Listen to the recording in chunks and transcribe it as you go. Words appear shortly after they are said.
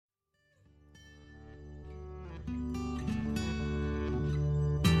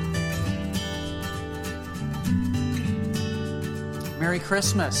Merry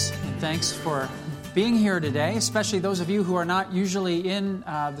Christmas, and thanks for being here today, especially those of you who are not usually in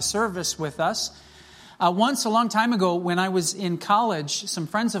the service with us. Once, a long time ago, when I was in college, some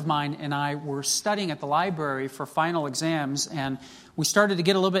friends of mine and I were studying at the library for final exams, and we started to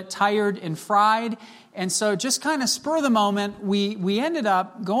get a little bit tired and fried, and so just kind of spur of the moment, we ended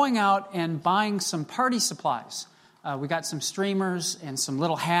up going out and buying some party supplies. We got some streamers and some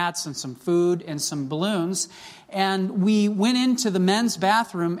little hats and some food and some balloons. And we went into the men's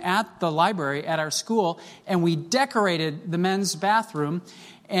bathroom at the library at our school, and we decorated the men's bathroom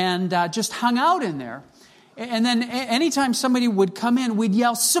and just hung out in there. And then anytime somebody would come in, we'd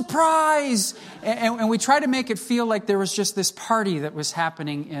yell, "Surprise!" And we tried to make it feel like there was just this party that was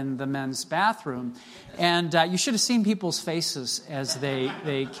happening in the men's bathroom. And you should have seen people's faces as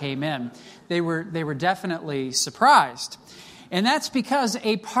they came in. They were definitely surprised. And that's because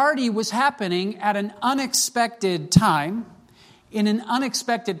a party was happening at an unexpected time, in an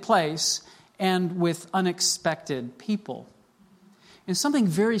unexpected place, and with unexpected people. And something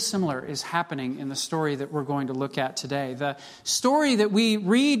very similar is happening in the story that we're going to look at today. The story that we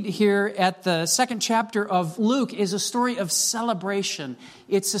read here at the second chapter of Luke is a story of celebration.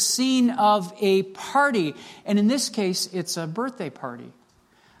 It's a scene of a party, and in this case, it's a birthday party.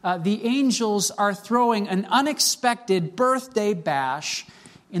 The angels are throwing an unexpected birthday bash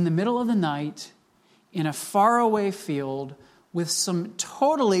in the middle of the night in a faraway field with some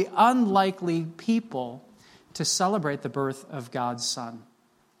totally unlikely people to celebrate the birth of God's Son.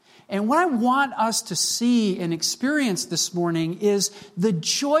 And what I want us to see and experience this morning is the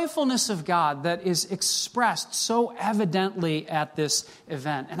joyfulness of God that is expressed so evidently at this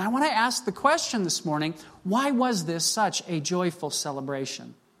event. And I want to ask the question this morning, why was this such a joyful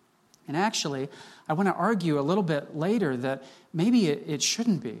celebration? And actually, I want to argue a little bit later that maybe it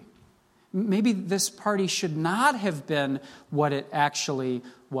shouldn't be. Maybe this party should not have been what it actually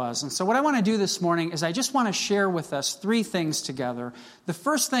was. And so what I want to do this morning is I just want to share with us three things together. The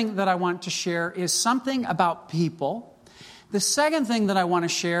first thing that I want to share is something about people. The second thing that I want to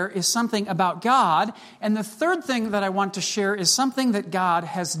share is something about God. And the third thing that I want to share is something that God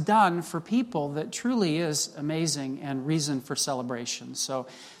has done for people that truly is amazing and reason for celebration. So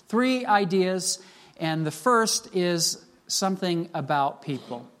 3 ideas, and the first is something about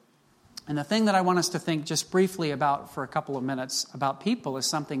people. And the thing that I want us to think just briefly about for a couple of minutes about people is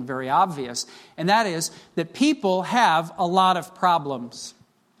something very obvious, and that is that people have a lot of problems.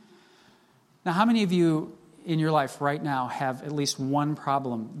 Now, how many of you in your life right now have at least one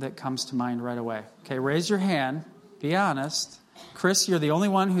problem that comes to mind right away? Okay, raise your hand. Be honest. Chris, you're the only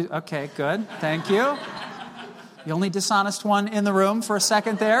one who... Okay, good. Thank you. The only dishonest one in the room for a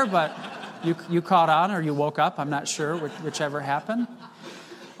second there, but you caught on or you woke up. I'm not sure, whichever happened.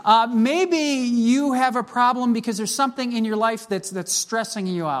 Maybe you have a problem because there's something in your life that's stressing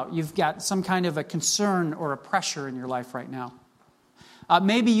you out. You've got some kind of a concern or a pressure in your life right now.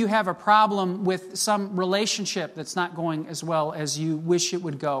 Maybe you have a problem with some relationship that's not going as well as you wish it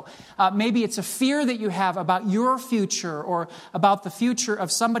would go. Maybe it's a fear that you have about your future or about the future of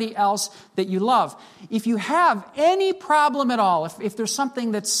somebody else that you love. If you have any problem at all, if there's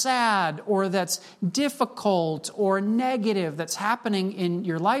something that's sad or that's difficult or negative that's happening in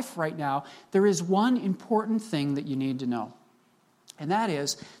your life right now, there is one important thing that you need to know. And that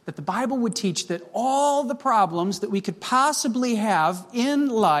is that the Bible would teach that all the problems that we could possibly have in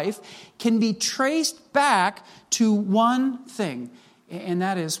life can be traced back to one thing, and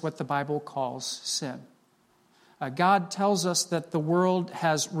that is what the Bible calls sin. God tells us that the world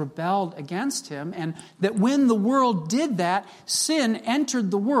has rebelled against Him, and that when the world did that, sin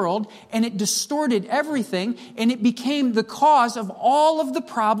entered the world, and it distorted everything, and it became the cause of all of the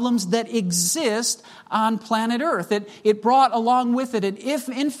problems that exist on planet Earth. It brought along with it an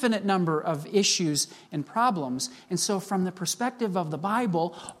infinite number of issues and problems. And so from the perspective of the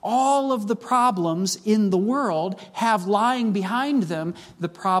Bible, all of the problems in the world have lying behind them the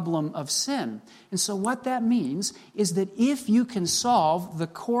problem of sin. And so what that means is that if you can solve the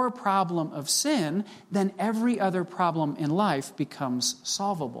core problem of sin, then every other problem in life becomes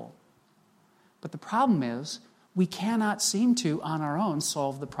solvable. But the problem is, we cannot seem to, on our own,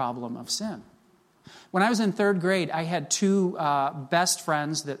 solve the problem of sin. When I was in 3rd grade, I had 2 best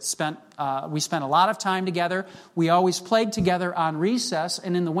friends that we spent a lot of time together. We always played together on recess,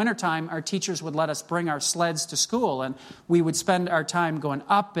 and in the wintertime, our teachers would let us bring our sleds to school, and we would spend our time going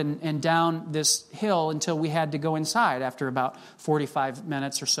up and down this hill until we had to go inside after about 45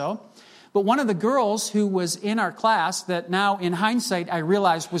 minutes or so. But one of the girls who was in our class that now, in hindsight, I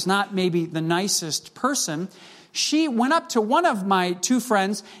realized was not maybe the nicest person, She went up to one of my two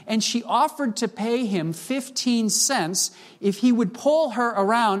friends and she offered to pay him 15 cents if he would pull her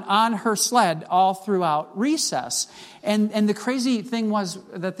around on her sled all throughout recess. And the crazy thing was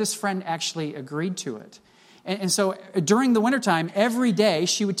that this friend actually agreed to it. And so during the wintertime, every day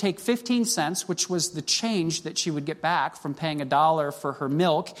she would take 15 cents, which was the change that she would get back from paying $1 for her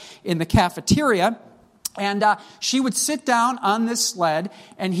milk in the cafeteria. And she would sit down on this sled,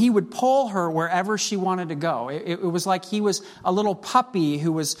 and he would pull her wherever she wanted to go. It was like he was a little puppy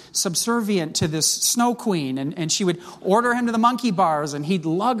who was subservient to this snow queen, and she would order him to the monkey bars, and he'd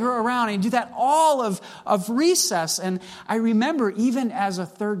lug her around, and he'd do that all of recess. And I remember, even as a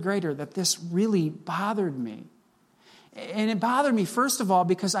third grader, that this really bothered me. And it bothered me, first of all,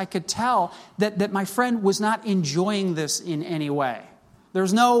 because I could tell that my friend was not enjoying this in any way. There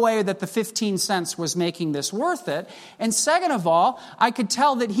was no way that the 15 cents was making this worth it. And second of all, I could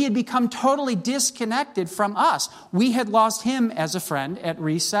tell that he had become totally disconnected from us. We had lost him as a friend at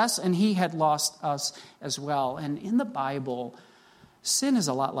recess, and he had lost us as well. And in the Bible, sin is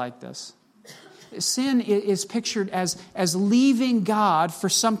a lot like this. Sin is pictured as leaving God for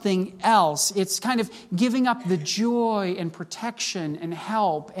something else. It's kind of giving up the joy and protection and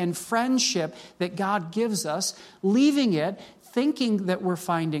help and friendship that God gives us, leaving it, thinking that we're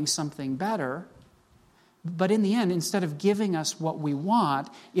finding something better. But in the end, instead of giving us what we want,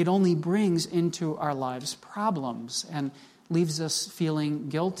 it only brings into our lives problems and leaves us feeling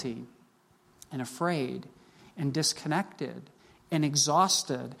guilty and afraid and disconnected and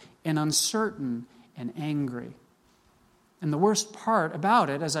exhausted and uncertain and angry. And the worst part about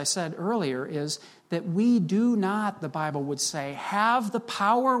it, as I said earlier, is that we do not, the Bible would say, have the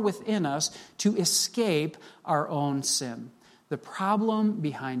power within us to escape our own sin. The problem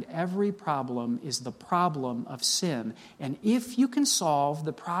behind every problem is the problem of sin. And if you can solve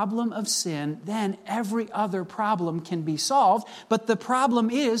the problem of sin, then every other problem can be solved. But the problem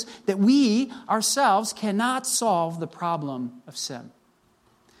is that we ourselves cannot solve the problem of sin.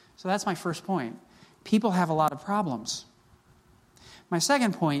 So that's my first point. People have a lot of problems. My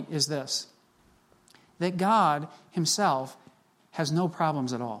second point is this, that God himself has no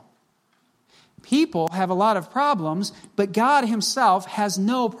problems at all. People have a lot of problems, but God himself has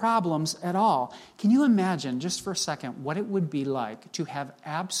no problems at all. Can you imagine, just for a second, what it would be like to have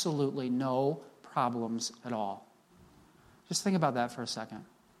absolutely no problems at all? Just think about that for a second.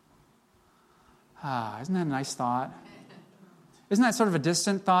 Isn't that a nice thought? Isn't that sort of a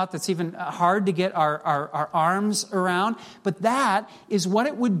distant thought that's even hard to get our arms around? But that is what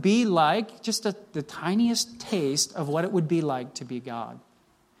it would be like, just the tiniest taste of what it would be like to be God.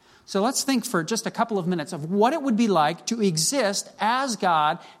 So let's think for just a couple of minutes of what it would be like to exist as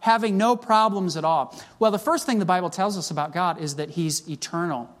God, having no problems at all. Well, the first thing the Bible tells us about God is that he's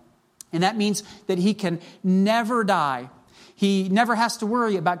eternal. And that means that he can never die. He never has to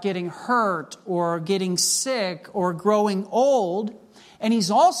worry about getting hurt or getting sick or growing old. And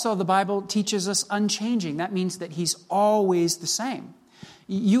he's also, the Bible teaches us, unchanging. That means that he's always the same.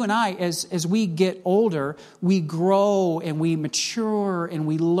 You and I, as we get older, we grow and we mature and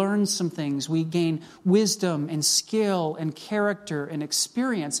we learn some things. We gain wisdom and skill and character and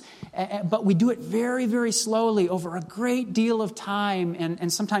experience. But we do it very, very slowly over a great deal of time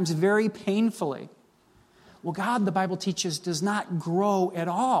and sometimes very painfully. Well, God, the Bible teaches, does not grow at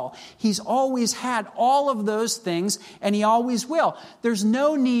all. He's always had all of those things, and he always will. There's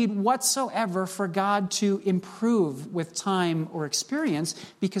no need whatsoever for God to improve with time or experience,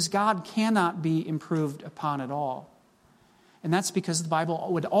 because God cannot be improved upon at all. And that's because the Bible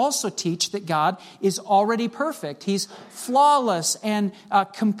would also teach that God is already perfect. He's flawless and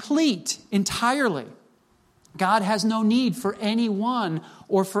complete entirely. God has no need for anyone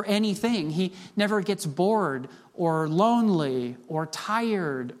or for anything. He never gets bored or lonely or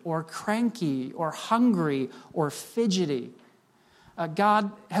tired or cranky or hungry or fidgety.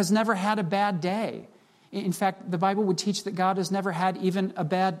 God has never had a bad day. In fact, the Bible would teach that God has never had even a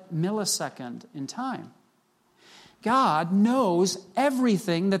bad millisecond in time. God knows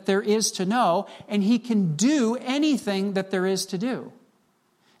everything that there is to know, and he can do anything that there is to do.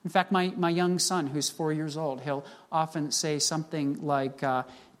 In fact, my young son, who's 4 years old, he'll often say something like,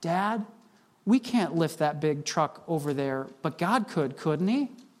 Dad, we can't lift that big truck over there, but God could, couldn't he?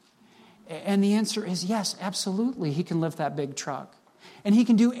 And the answer is yes, absolutely, he can lift that big truck. And he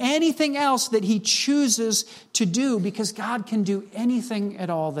can do anything else that he chooses to do, because God can do anything at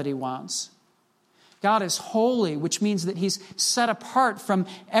all that he wants. God is holy, which means that he's set apart from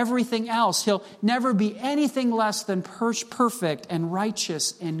everything else. He'll never be anything less than perfect and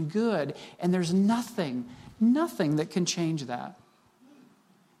righteous and good. And there's nothing that can change that.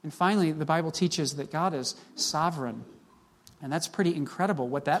 And finally, the Bible teaches that God is sovereign. And that's pretty incredible.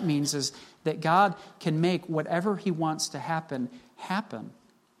 What that means is that God can make whatever He wants to happen, happen.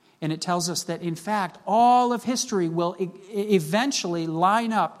 And it tells us that, in fact, all of history will eventually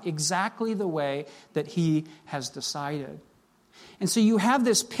line up exactly the way that He has decided. And so you have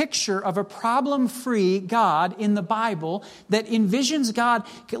this picture of a problem-free God in the Bible that envisions God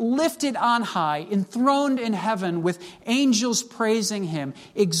lifted on high, enthroned in heaven with angels praising Him,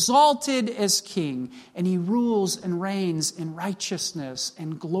 exalted as King, and He rules and reigns in righteousness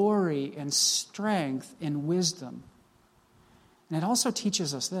and glory and strength and wisdom. And it also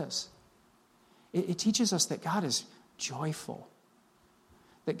teaches us this. It teaches us that God is joyful,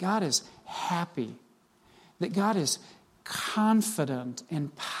 that God is happy, that God is confident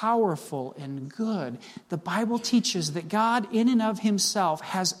and powerful and good. The Bible teaches that God in and of Himself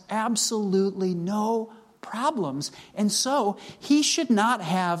has absolutely no problems, and so He should not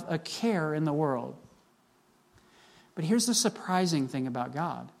have a care in the world. But here's the surprising thing about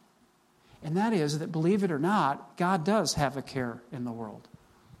God, and that is that, believe it or not, God does have a care in the world.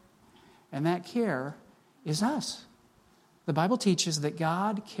 And that care is us. The Bible teaches that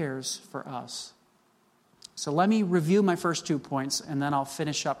God cares for us. So let me review my first 2 points, and then I'll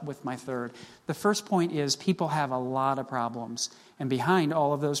finish up with my third. The first point is people have a lot of problems, and behind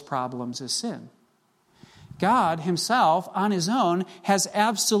all of those problems is sin. God Himself, on His own, has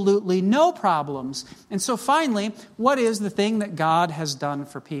absolutely no problems. And so finally, what is the thing that God has done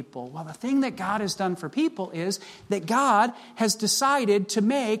for people? Well, the thing that God has done for people is that God has decided to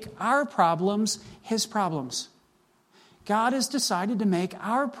make our problems His problems. God has decided to make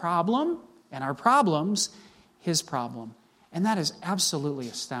our problem and our problems His problem. And that is absolutely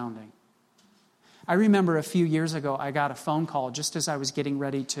astounding. I remember a few years ago, I got a phone call just as I was getting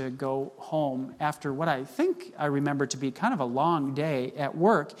ready to go home after what I think I remember to be kind of a long day at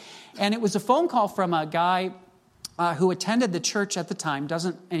work. And it was a phone call from a guy who attended the church at the time,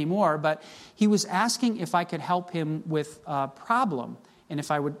 doesn't anymore, but he was asking if I could help him with a problem and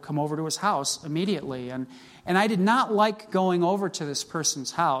if I would come over to his house immediately. And I did not like going over to this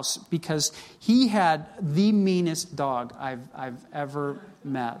person's house because he had the meanest dog I've ever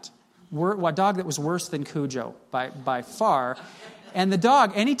met. A dog that was worse than Cujo by far. And the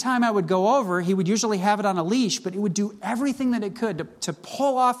dog, anytime I would go over, he would usually have it on a leash, but it would do everything that it could to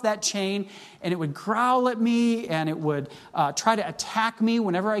pull off that chain, and it would growl at me, and it would try to attack me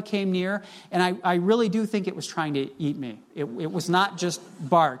whenever I came near. And I really do think it was trying to eat me. It was not just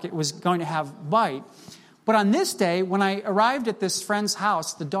bark. It was going to have bite. But on this day, when I arrived at this friend's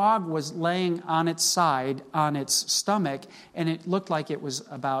house, the dog was laying on its side, on its stomach, and it looked like it was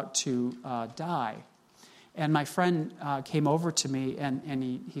about to die. And my friend came over to me, and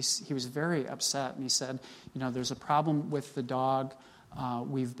he was very upset. And he said, there's a problem with the dog.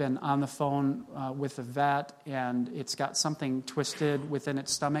 We've been on the phone with the vet, and it's got something twisted within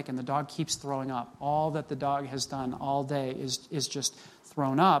its stomach, and the dog keeps throwing up. All that the dog has done all day is just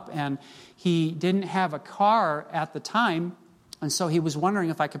thrown up. And he didn't have a car at the time, and so he was wondering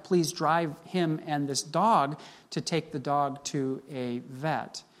if I could please drive him and this dog to take the dog to a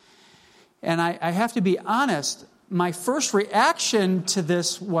vet. And I have to be honest, my first reaction to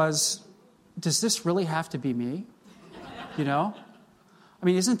this was, does this really have to be me? I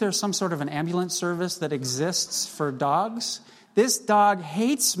mean, isn't there some sort of an ambulance service that exists for dogs? This dog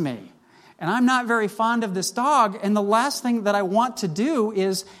hates me, and I'm not very fond of this dog, and the last thing that I want to do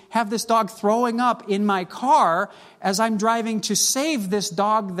is have this dog throwing up in my car as I'm driving to save this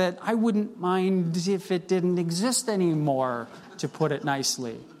dog that I wouldn't mind if it didn't exist anymore, to put it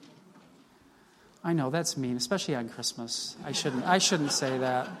nicely. I know, that's mean, especially on Christmas. I shouldn't say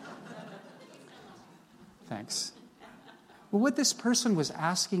that. Thanks. Well, what this person was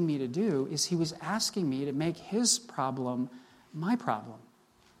asking me to do is he was asking me to make his problem my problem.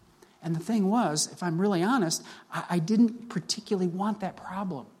 And the thing was, if I'm really honest, I didn't particularly want that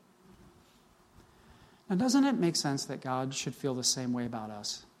problem. Now, doesn't it make sense that God should feel the same way about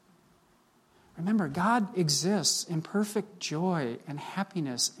us? Remember, God exists in perfect joy and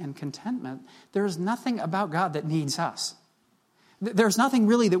happiness and contentment. There is nothing about God that needs us. There's nothing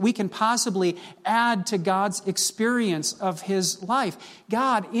really that we can possibly add to God's experience of His life.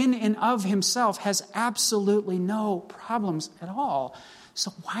 God, in and of Himself, has absolutely no problems at all.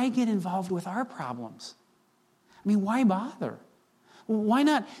 So why get involved with our problems? I mean, why bother? Why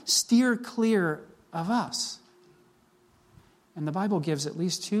not steer clear of us? And the Bible gives at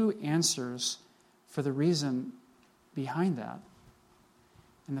least two answers for the reason behind that.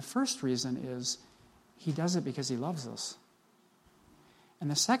 And the first reason is He does it because He loves us. And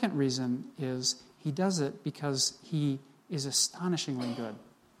the second reason is He does it because He is astonishingly good.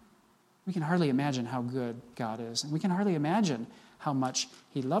 We can hardly imagine how good God is. And we can hardly imagine how much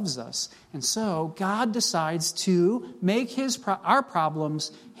He loves us. And so God decides to make our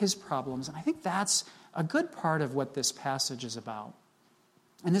problems His problems. And I think that's a good part of what this passage is about.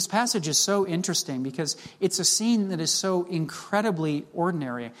 And this passage is so interesting because it's a scene that is so incredibly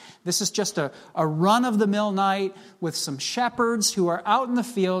ordinary. This is just a run-of-the-mill night with some shepherds who are out in the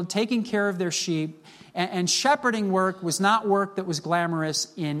field taking care of their sheep. And shepherding work was not work that was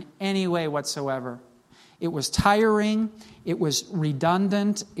glamorous in any way whatsoever. It was tiring. It was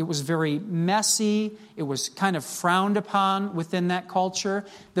redundant. It was very messy. It was kind of frowned upon within that culture.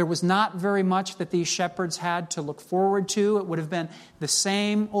 There was not very much that these shepherds had to look forward to. It would have been the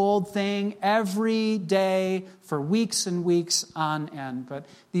same old thing every day for weeks and weeks on end. But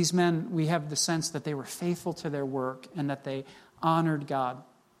these men, we have the sense that they were faithful to their work and that they honored God.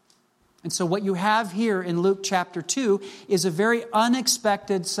 And so what you have here in Luke chapter 2 is a very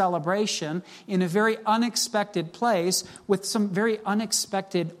unexpected celebration in a very unexpected place with some very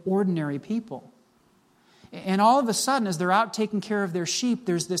unexpected ordinary people. And all of a sudden, as they're out taking care of their sheep,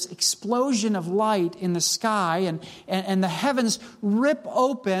 there's this explosion of light in the sky, and the heavens rip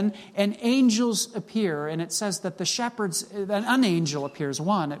open, and angels appear. And it says that the shepherds, an angel appears,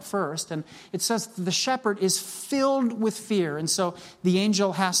 one at first, and it says that the shepherd is filled with fear. And so the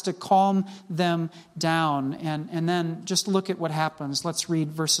angel has to calm them down. And then just look at what happens. Let's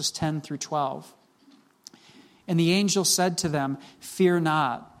read verses 10 through 12. And the angel said to them, "Fear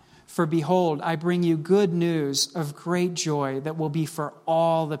not. For behold, I bring you good news of great joy that will be for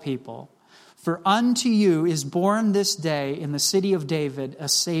all the people. For unto you is born this day in the city of David a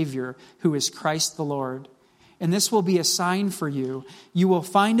Savior, who is Christ the Lord. And this will be a sign for you. You will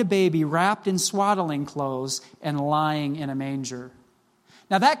find a baby wrapped in swaddling clothes and lying in a manger."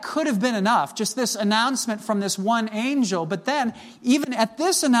 Now that could have been enough, just this announcement from this one angel. But then, even at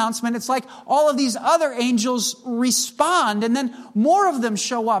this announcement, it's like all of these other angels respond. And then more of them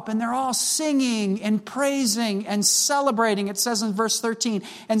show up. And they're all singing and praising and celebrating. It says in verse 13,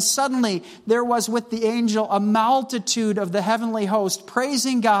 "And suddenly there was with the angel a multitude of the heavenly host,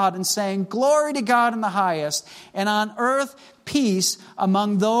 praising God and saying, 'Glory to God in the highest, and on earth peace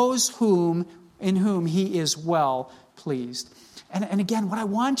among those in whom He is well pleased.'" And again, what I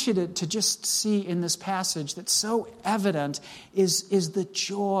want you to just see in this passage that's so evident is the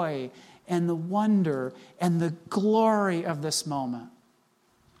joy and the wonder and the glory of this moment.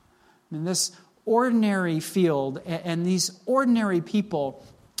 I mean, this ordinary field and these ordinary people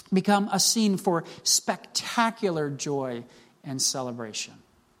become a scene for spectacular joy and celebration.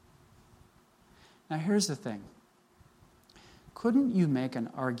 Now, here's the thing. Couldn't you make an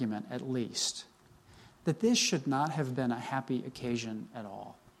argument, at least, that this should not have been a happy occasion at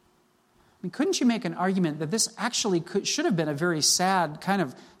all? I mean, couldn't you make an argument that this actually should have been a very sad, kind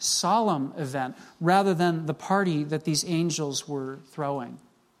of solemn event rather than the party that these angels were throwing?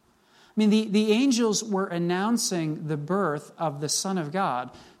 I mean, the angels were announcing the birth of the Son of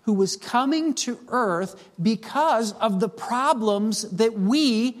God, who was coming to earth because of the problems that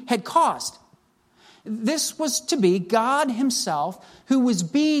we had caused. This was to be God Himself who was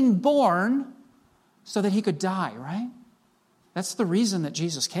being born so that He could die, right? That's the reason that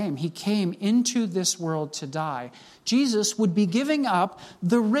Jesus came. He came into this world to die. Jesus would be giving up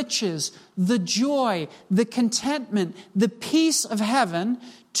the riches, the joy, the contentment, the peace of heaven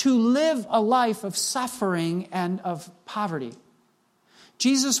to live a life of suffering and of poverty.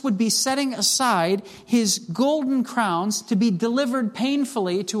 Jesus would be setting aside His golden crowns to be delivered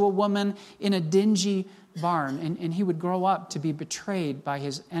painfully to a woman in a dingy barn, and He would grow up to be betrayed by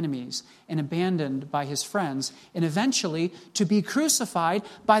His enemies and abandoned by His friends, and eventually to be crucified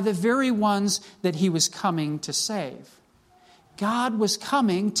by the very ones that He was coming to save. God was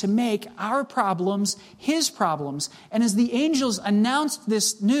coming to make our problems His problems. And as the angels announced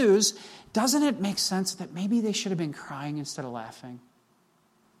this news, doesn't it make sense that maybe they should have been crying instead of laughing?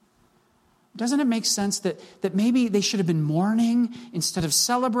 Doesn't it make sense that maybe they should have been mourning instead of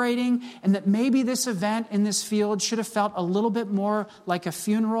celebrating, and that maybe this event in this field should have felt a little bit more like a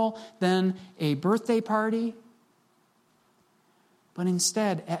funeral than a birthday party? But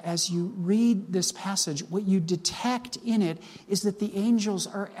instead, as you read this passage, what you detect in it is that the angels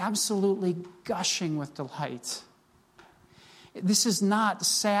are absolutely gushing with delight. This is not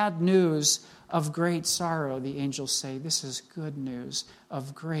sad news of great sorrow, the angels say. This is good news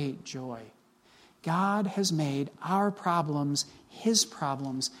of great joy. God has made our problems His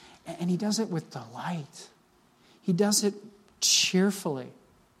problems, and He does it with delight. He does it cheerfully.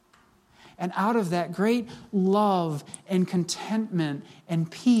 And out of that great love and contentment and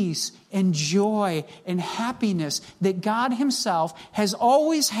peace and joy and happiness that God himself has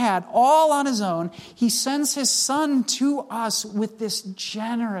always had all on his own, he sends his Son to us with this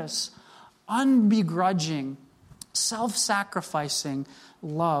generous, unbegrudging, self-sacrificing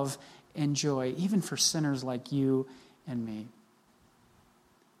love and joy, even for sinners like you and me.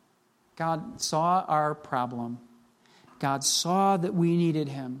 God saw our problem. God saw that we needed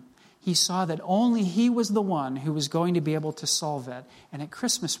him. He saw that only he was the one who was going to be able to solve it. And at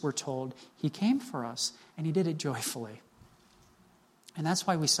Christmas, we're told, he came for us, and he did it joyfully. And that's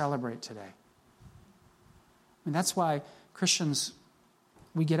why we celebrate today. And that's why Christians,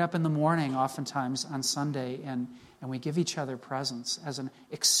 we get up in the morning oftentimes on Sunday, and we give each other presents as an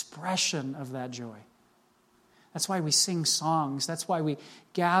expression of that joy. That's why we sing songs. That's why we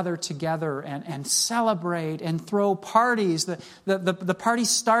gather together and celebrate and throw parties. The party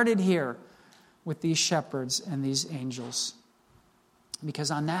started here with these shepherds and these angels. Because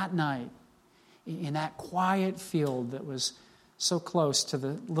on that night, in that quiet field that was so close to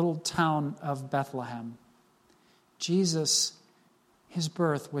the little town of Bethlehem, Jesus, his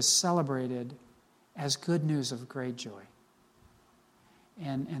birth was celebrated as good news of great joy.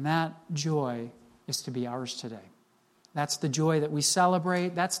 And that joy is to be ours today. That's the joy that we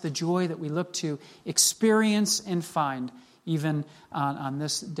celebrate. That's the joy that we look to experience and find even on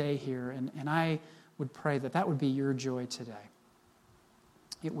this day here. And I would pray that that would be your joy today.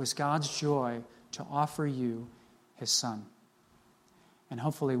 It was God's joy to offer you his Son. And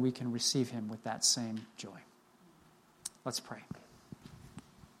hopefully we can receive him with that same joy. Let's pray.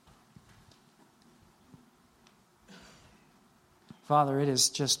 Father, it is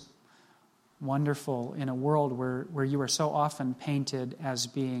just wonderful in a world where you are so often painted as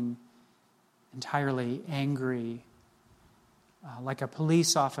being entirely angry, like a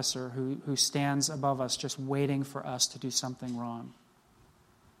police officer who stands above us just waiting for us to do something wrong.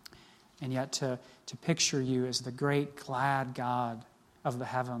 And yet to picture you as the great, glad God of the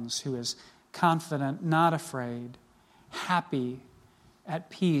heavens who is confident, not afraid, happy, at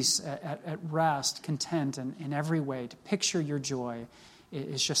peace, at rest, content in every way, to picture your joy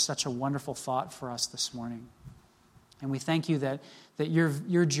is just such a wonderful thought for us this morning. And we thank you that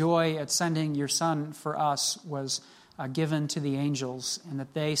your joy at sending your Son for us was given to the angels and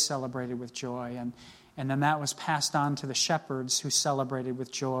that they celebrated with joy. And then that was passed on to the shepherds who celebrated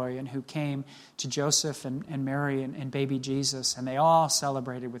with joy and who came to Joseph and Mary and baby Jesus, and they all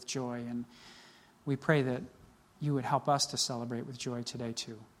celebrated with joy. And we pray that you would help us to celebrate with joy today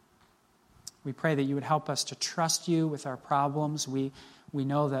too. We pray that you would help us to trust you with our problems. We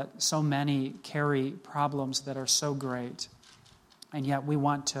know that so many carry problems that are so great. And yet we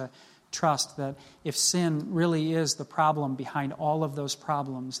want to trust that if sin really is the problem behind all of those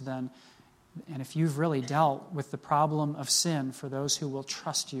problems, then, and if you've really dealt with the problem of sin for those who will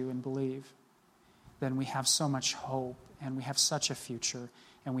trust you and believe, then we have so much hope and we have such a future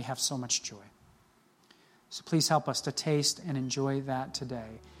and we have so much joy. So please help us to taste and enjoy that today.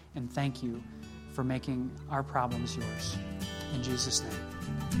 And thank you for making our problems yours. In Jesus' name,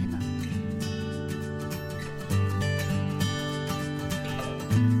 amen.